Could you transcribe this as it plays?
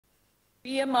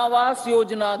PM Awas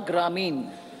Yojana Gramin.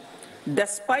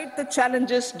 Despite the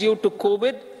challenges due to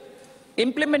COVID,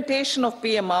 implementation of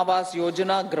PM Awas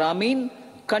Yojana Gramin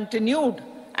continued,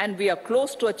 and we are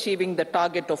close to achieving the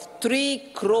target of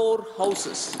 3 crore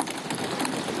houses.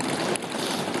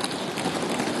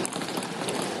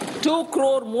 2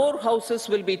 crore more houses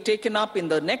will be taken up in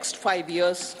the next 5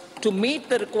 years to meet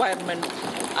the requirement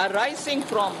arising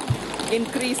from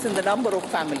increase in the number of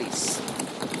families.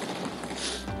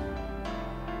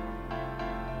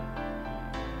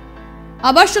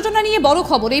 Awas Yojana নিয়ে বড়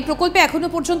খবর, এই প্রকল্পে এখনো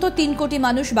পর্যন্ত 3 কোটি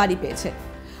মানুষ বাড়ি পেয়েছে।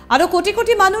 আরো কোটি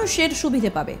কোটি মানুষ এর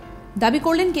সুবিধা পাবে, দাবি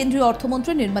করলেন কেন্দ্রীয়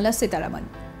অর্থমন্ত্রী নির্মলা সীতারামন।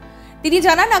 তিনি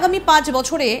জানান, আগামী 5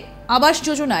 বছরে আবাস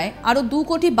যোজনায় আরো 2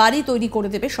 কোটি বাড়ি তৈরি করে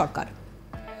দেবে সরকার।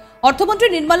 অর্থমন্ত্রী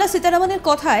নির্মলা সীতারামনের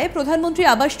কথায়, প্রধানমন্ত্রী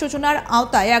আবাস যোজনার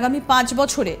আওতায় আগামী 5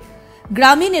 বছরে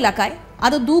গ্রামীণ এলাকায়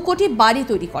আরো 2 কোটি বাড়ি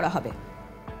তৈরি করা হবে।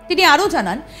 তিনি আরও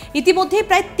জানান, ইতিমধ্যে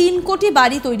প্রায় 3 কোটি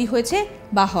বাড়ি তৈরি হয়েছে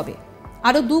বা হবে।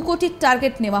 আরও 2 কোটির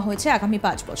টার্গেট নেওয়া হয়েছে আগামী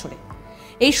 5 বছরে।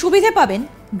 এই সুবিধা পাবেন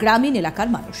গ্রামীণ এলাকার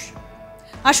মানুষ।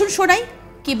 আসুন শোনাই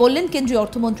কি বললেন কেন্দ্রীয়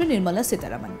অর্থমন্ত্রী Nirmala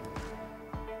Sitharaman.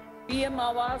 PM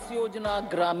Awas Yojana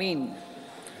Gramin.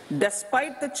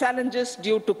 Despite the challenges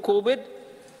due to COVID,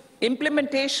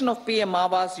 implementation of PM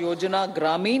Awas Yojana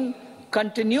Gramin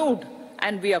continued,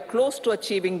 and we are close to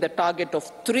achieving the target of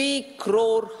 3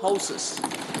 crore houses.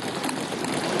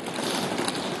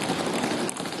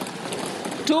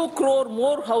 2 crore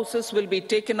more houses will be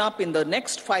taken up in the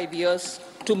next 5 years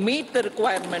to meet the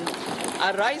requirement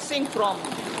arising from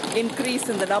increase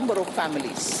in the number of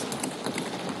families.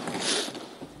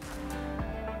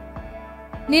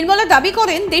 Nirmala দাবি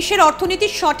করেন, দেশের অর্থনীতি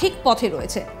সঠিক পথে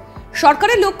রয়েছে।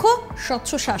 সরকারের লক্ষ্য স্বচ্ছ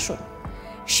শাসন,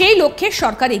 সেই লক্ষ্যে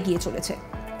সরকার এগিয়ে চলেছে।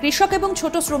 কৃষক এবং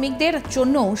ছোট শ্রমিকদের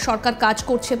জন্য সরকার কাজ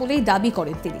করছে বলেই দাবি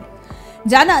করেন তিনি।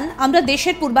 জানান, আমরা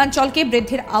দেশের পূর্বাঞ্চলকে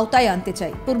বৃদ্ধির আওতায় আনতে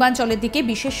চাই, পূর্বাঞ্চলের দিকে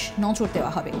বিশেষ নজর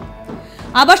দেওয়া হবে।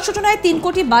 আবাস যোজনায় 3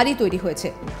 কোটি বাড়ি তৈরি হয়েছে,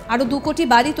 আরও 2 কোটি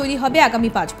বাড়ি তৈরি হবে আগামী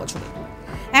 5 বছরে।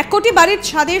 1 কোটি বাড়ির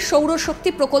ছাদে সৌরশক্তি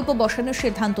প্রকল্প বসানোর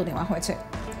সিদ্ধান্ত নেওয়া হয়েছে।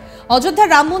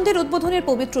 অযোধ্যার রাম মন্দির উদ্বোধনের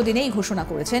পবিত্র দিনে এই ঘোষণা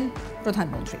করেছেন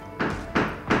প্রধানমন্ত্রী।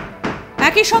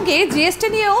 একই সঙ্গে জিএসটি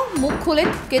নিয়েও মুখ খোলেন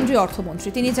কেন্দ্রীয় অর্থমন্ত্রী।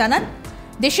 তিনি জানান,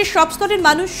 দেশের সব স্তরের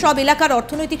মানুষ সব এলাকার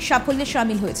অর্থনৈতিক সাফল্যে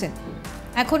সামিল হয়েছেন।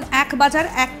 এখন এক বাজার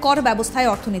এক কর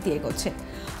ব্যবস্থায় অর্থনীতি এগোচ্ছে।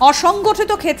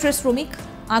 অসংগঠিত ক্ষেত্রের শ্রমিক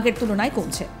আগের তুলনায়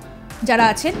কমছে। যারা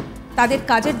আছেন তাদের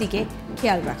কাজের দিকে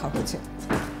খেয়াল রাখা হয়েছে।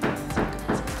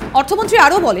 অর্থমন্ত্রী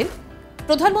আরও বলেন,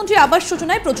 প্রধানমন্ত্রী আবাস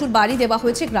যোজনায় প্রচুর বাড়ি দেওয়া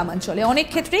হয়েছে গ্রামাঞ্চলে, অনেক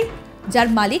ক্ষেত্রেই যার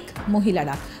মালিক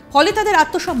মহিলারা। ফলে তাদের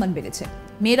আত্মসম্মান বেড়েছে।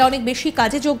 মেয়েরা অনেক বেশি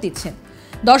কাজে যোগ দিচ্ছেন।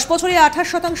 10 বছরে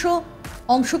 28%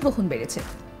 অংশগ্রহণ বেড়েছে।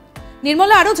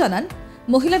 নির্মলা আরও জানান,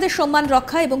 মহিলাদের সম্মান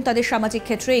রক্ষা এবং তাদের সামাজিক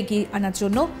ক্ষেত্রে এগিয়ে আনার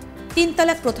জন্য 3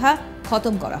 তালাক প্রথা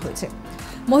খতম করা হয়েছে।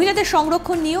 মহিলাদের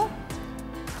সংরক্ষণ নিয়েও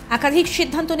একাধিক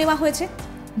সিদ্ধান্ত নেওয়া হয়েছে।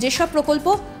 যেসব প্রকল্প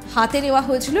হাতে নেওয়া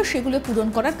হয়েছিল সেগুলো পূরণ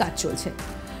করার কাজ চলছে।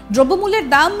 দ্রব্যমূল্যের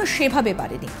দাম সেভাবে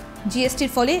বাড়েনি।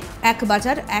 জিএসটির ফলে এক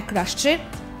বাজার এক রাষ্ট্রের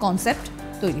কনসেপ্ট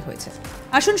তৈরি হয়েছে।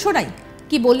 আসুন শোনাই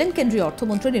কি বললেন কেন্দ্রীয়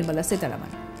অর্থমন্ত্রী Nirmala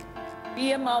Sitharaman.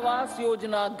 PM Awas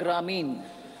Yojana Gramin.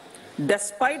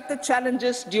 Despite the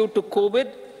challenges due to COVID,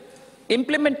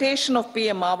 implementation of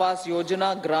PM Awas Yojana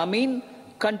Gramin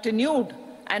continued,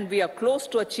 and we are close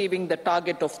to achieving the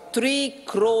target of 3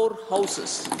 crore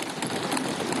houses.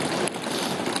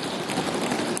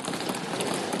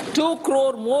 2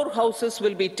 crore more houses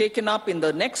will be taken up in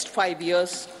the next 5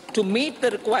 years to meet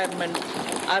the requirement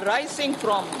arising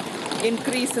from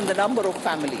increase in the number of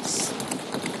families.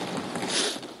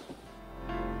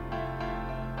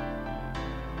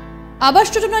 Awas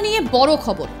Yojana নিয়ে বড়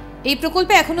খবর, এই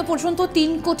প্রকল্পে এখনো পর্যন্ত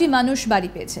 3 কোটি মানুষ বাড়ি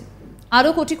পেয়েছেন। আরও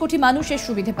কোটি কোটি মানুষ এর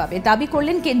সুবিধা পাবে, দাবি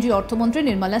করলেন কেন্দ্রীয় অর্থমন্ত্রী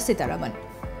নির্মলা সীতারামন।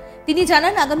 তিনি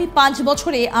জানান, আগামী 5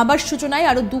 বছরে আবাস যোজনায়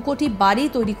আরও 2 কোটি বাড়ি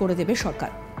তৈরি করে দেবে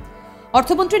সরকার।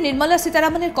 অর্থমন্ত্রী নির্মলা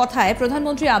সীতারামনের কথায়,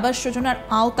 প্রধানমন্ত্রী আবাস যোজনার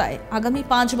আওতায় আগামী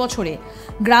 5 বছরে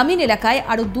গ্রামীণ এলাকায়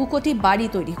আরও 2 কোটি বাড়ি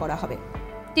তৈরি করা হবে।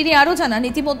 তিনি আরও জানান,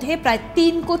 ইতিমধ্যে প্রায়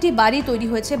 3 কোটি বাড়ি তৈরি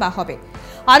হয়েছে বা হবে।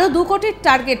 আরও 2 কোটির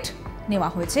টার্গেট নেওয়া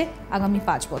হয়েছে আগামী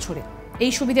 5 বছরে।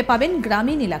 এই সুবিধা পাবেন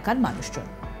গ্রামীণ এলাকার মানুষজন।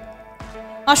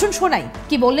 আসুন শোনাই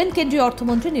কি বললেন কেন্দ্রীয়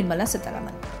অর্থমন্ত্রী Nirmala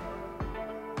Sitharaman.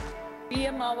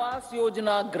 PM Awas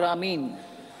Yojana Gramin.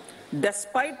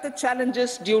 Despite the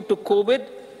challenges due to COVID,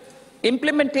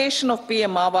 implementation of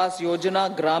PM Awas Yojana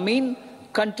Gramin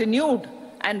continued,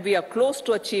 and we are close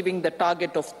to achieving the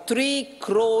target of 3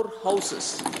 crore houses.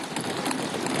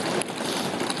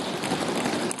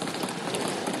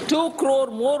 2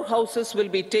 crore more houses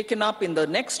will be taken up in the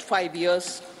next 5 years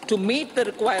to meet the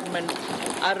requirement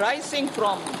arising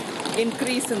from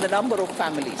increase in the number of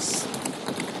families.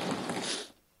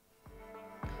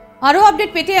 আরও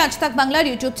update পেতে আজ তাক বাংলার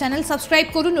YouTube channel subscribe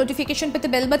করুন, notification পেতে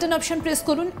bell button option press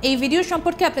করুন। এই video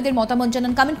সম্পর্কে আপনাদের মতামত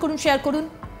জানান, কমেন্ট করুন, শেয়ার করুন,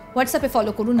 হোয়াটসঅ্যাপে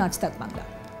ফলো করুন আজ তাক বাংলা।